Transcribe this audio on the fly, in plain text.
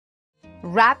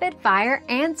Rapid fire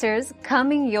answers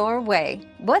coming your way.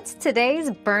 What's today's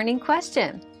burning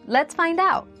question? Let's find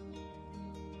out.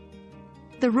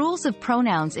 The rules of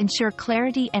pronouns ensure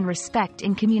clarity and respect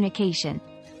in communication.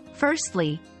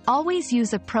 Firstly, always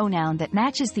use a pronoun that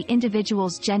matches the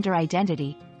individual's gender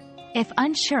identity. If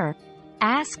unsure,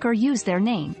 ask or use their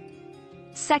name.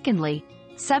 Secondly,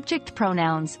 subject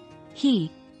pronouns,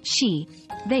 he, she,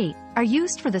 they, are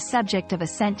used for the subject of a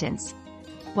sentence,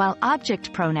 while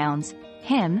object pronouns,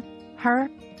 him, her,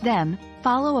 them,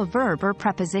 follow a verb or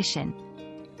preposition.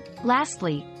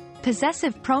 Lastly,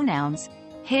 possessive pronouns,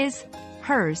 his,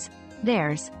 hers,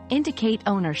 theirs, indicate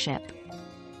ownership.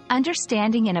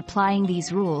 Understanding and applying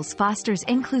these rules fosters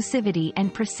inclusivity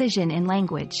and precision in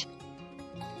language.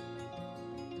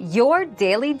 Your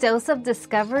daily dose of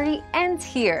discovery ends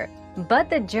here, but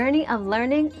the journey of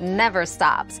learning never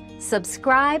stops.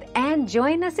 Subscribe and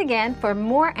join us again for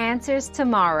more answers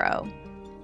tomorrow.